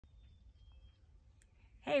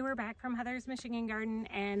Hey, we're back from Heather's Michigan Garden,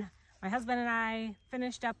 and my husband and I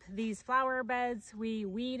finished up these flower beds. We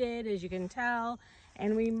weeded, as you can tell,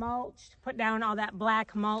 and we mulched, put down all that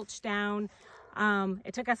black mulch down.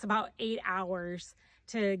 It took us about 8 hours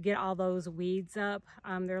to get all those weeds up.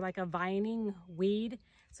 They're like a vining weed,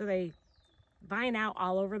 so they vine out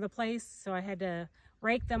all over the place. So I had to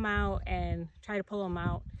rake them out and try to pull them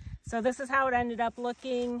out. So this is how it ended up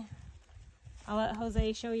looking. I'll let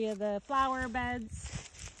Jose show you the flower beds.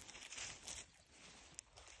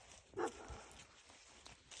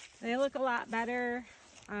 They look a lot better.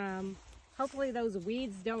 Hopefully those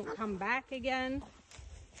weeds don't come back again.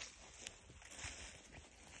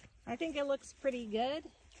 I think it looks pretty good,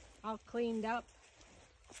 all cleaned up.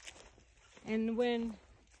 And when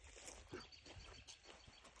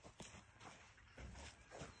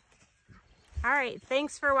all right,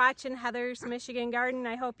 thanks for watching Heather's Michigan Garden.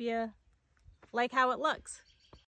 I hope you like how it looks.